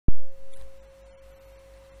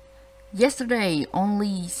Yesterday,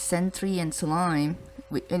 only Sentry and Slime,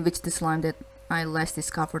 in which the slime that I last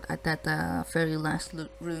discovered at that very last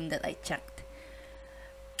room that I checked.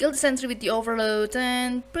 Killed the Sentry with the overload,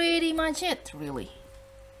 and pretty much it, really.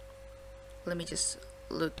 Let me just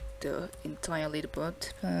look the entire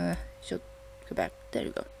leaderboard. Should go back. There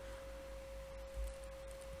you go.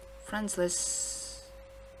 Francis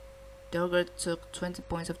Dogger took 20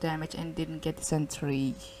 points of damage and didn't get the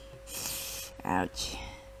Sentry. Ouch.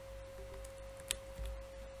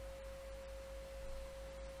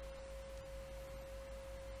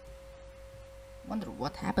 Wonder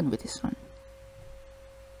what happened with this one.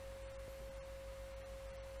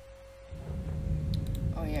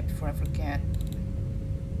 Oh yeah, before I forget,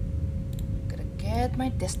 gotta get my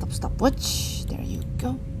desktop stopwatch. There you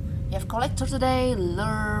go. You have Collector today,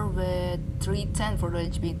 Lure with 310 for the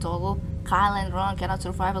HP total. Kyle and Ron cannot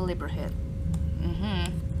survive a liver hit.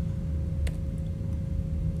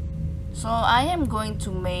 So I am going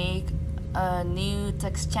to make a new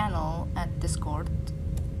text channel at Discord,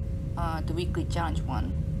 the weekly challenge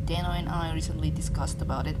one. Dano and I recently discussed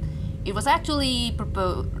about it. It was actually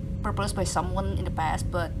proposed by someone in the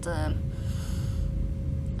past, but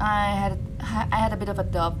I had a bit of a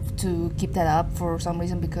doubt to keep that up for some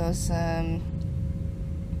reason because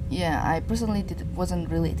yeah, I personally wasn't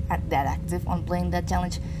really that active on playing that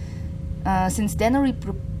challenge. Since Dano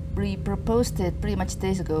proposed it pretty much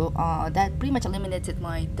days ago, that pretty much eliminated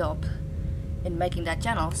my doubt in making that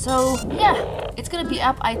channel. So yeah, it's gonna be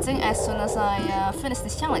up, I think, as soon as I finish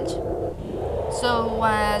this challenge. So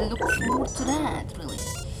look forward to that, really.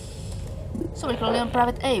 So we're currently on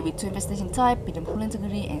Private A with 2 investigation type, medium hull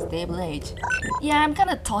integrity, and stable age. Yeah, I'm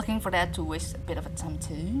kinda talking for that to waste a bit of a time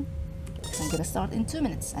too. So I'm gonna start in 2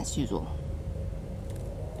 minutes as usual.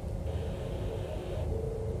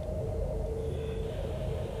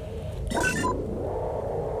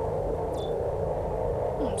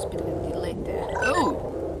 It's a bit of a delayed there. Oh!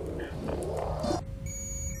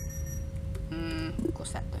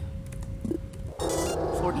 Close that though.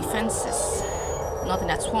 4 defenses. Not in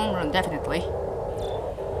that swarm run, definitely.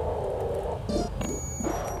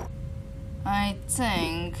 I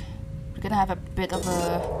think we're gonna have a bit of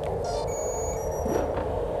a...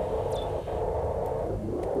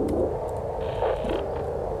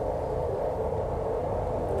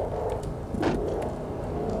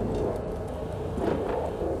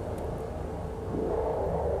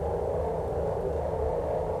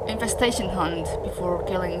 infestation hunt before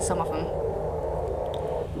killing some of them.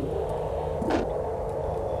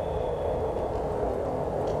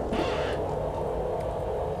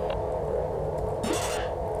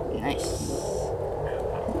 Nice.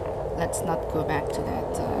 Let's not go back to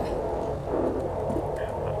that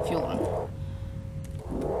fuel run.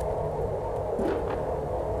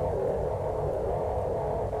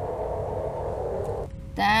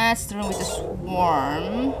 That's the room with the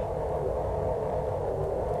swarm.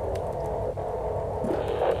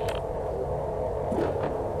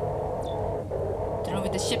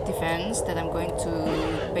 With the ship defense that I'm going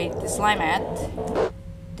to bait the slime at.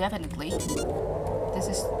 Definitely. This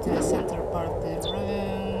is the center part of the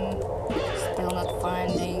room. Still not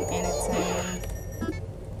finding anything.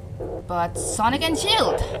 But Sonic and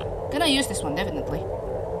Shield! Gonna use this one, definitely.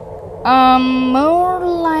 More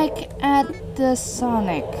like at the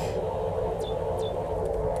Sonic.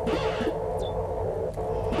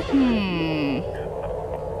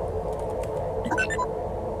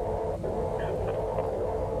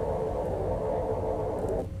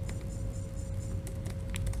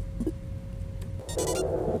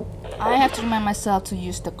 I have to remind myself to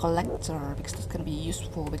use the collector because it's gonna be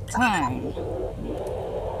useful with time.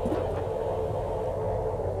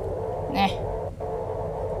 Nah.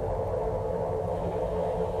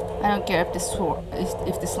 I don't care if the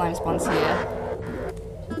slime spawns here.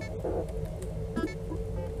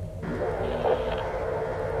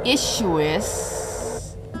 Issue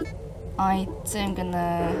is, I think I'm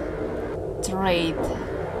gonna trade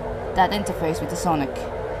that interface with the Sonic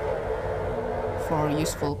for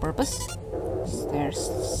useful purpose. There's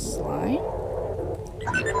slime.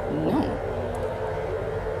 No.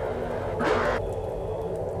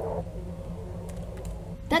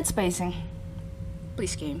 Dead spacing.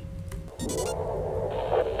 Please, game.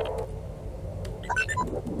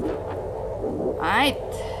 Alright.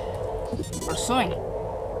 Pursuing.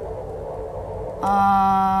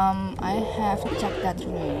 I have to check that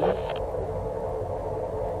room.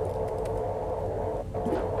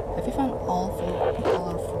 Have you found all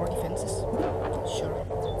our 4 defenses? Not sure.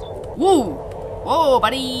 Whoa! Whoa,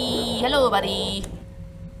 buddy! Hello, buddy!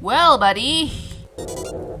 Well, buddy!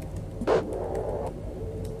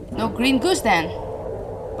 No green goose then.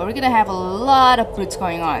 But we're gonna have a lot of brutes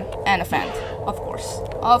going on. And a vent. Of course.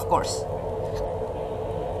 Of course.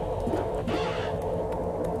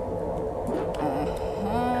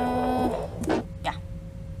 Yeah.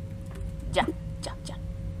 Yeah. Yeah. Yeah.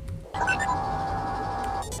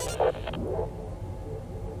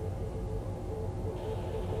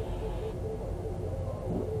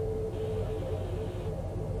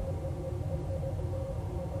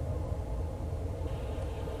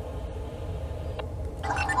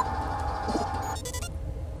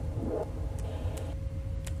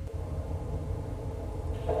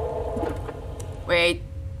 Wait.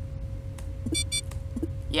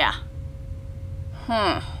 Yeah.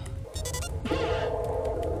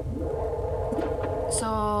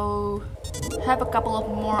 So, have a couple of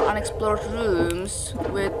more unexplored rooms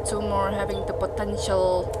with 2 more having the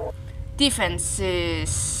potential defenses.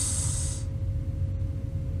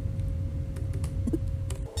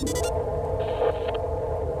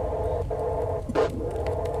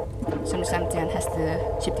 Some has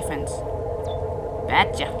the chip defense.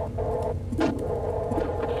 Gotcha.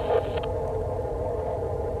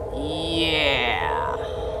 Yeah.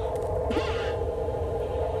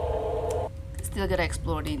 Still gotta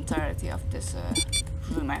explore the entirety of this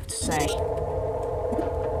room, I have to say.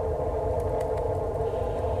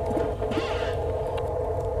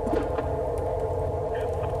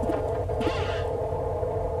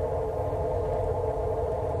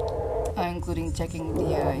 Including checking the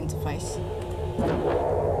interface.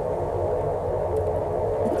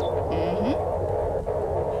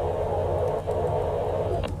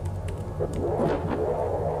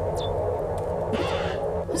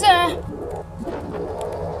 Who's there?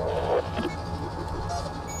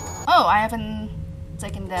 Oh, I haven't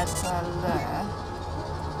taken that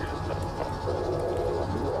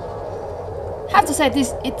have to say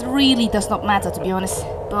this, it really does not matter, to be honest,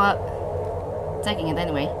 but taking it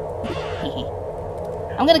anyway.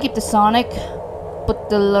 I'm gonna keep the Sonic, put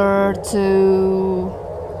the lure to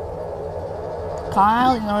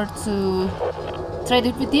Kyle in order to trade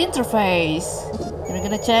it with the interface. And we're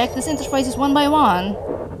gonna check this interfaces one by one.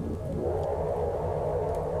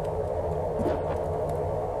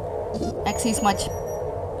 X is much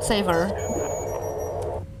safer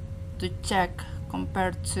to check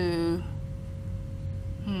compared to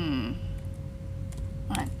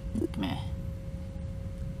alright, come here.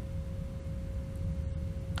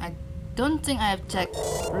 I don't think I have checked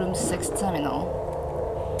room 6 terminal.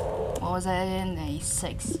 What was I in? A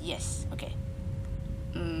 6, yes, okay.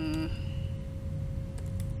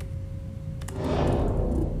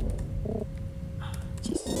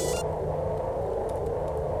 Jeez.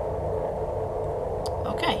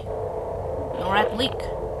 Okay. No red leak.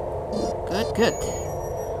 Good, good.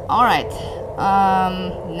 Alright.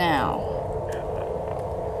 Now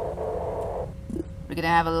we're gonna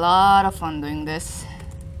have a lot of fun doing this.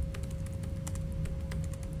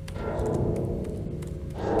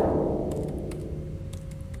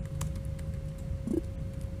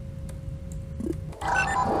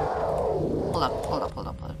 Hold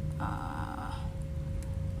up.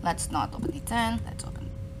 Let's not open D10. Let's open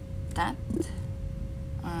that.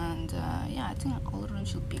 And yeah, I think all the rooms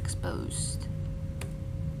should be exposed.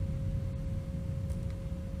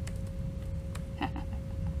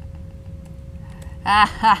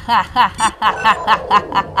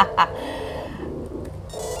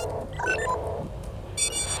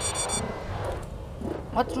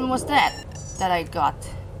 What room was that I got?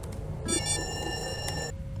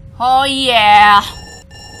 Oh yeah!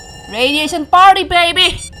 Radiation party,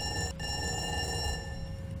 baby!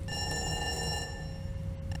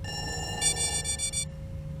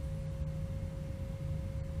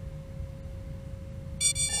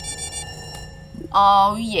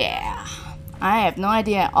 Oh yeah! I have no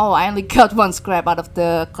idea. Oh, I only got 1 scrap out of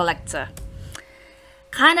the collector.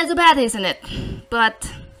 Kinda too bad, isn't it?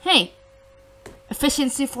 But hey,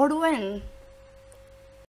 efficiency for the win.